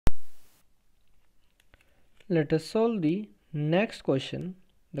Let us solve the next question.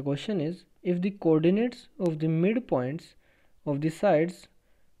 The question is, if the coordinates of the midpoints of the sides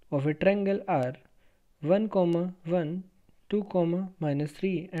of a triangle are 1, 1, 2,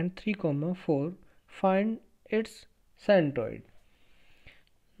 -3 and 3, 4, find its centroid.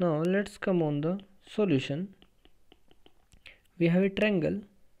 Now let's come on the solution. We have a triangle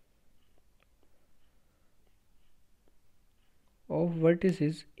of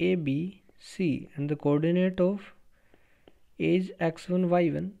vertices A, B, C, and the coordinate of A is x1,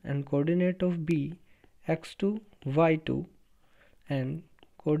 y1, and coordinate of B x2, y2, and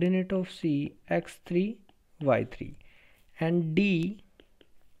coordinate of C x3, y3, and D,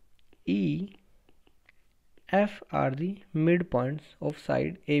 E, F are the midpoints of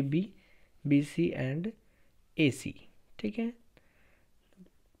side AB, BC and AC. ठीक है,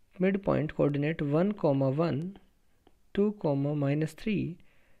 midpoint coordinate 1, 1, 2, -3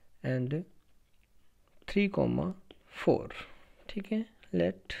 and 3, 4. ठीक है,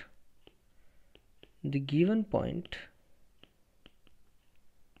 let the given points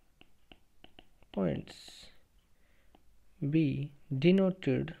be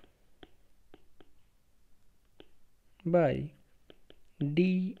denoted by D,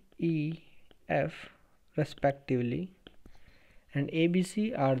 E, F respectively, and ABC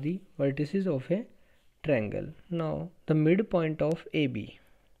are the vertices of a triangle. Now the midpoint of AB,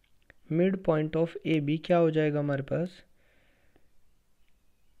 क्या हो जाएगा हमारे पास,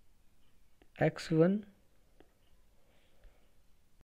 x1,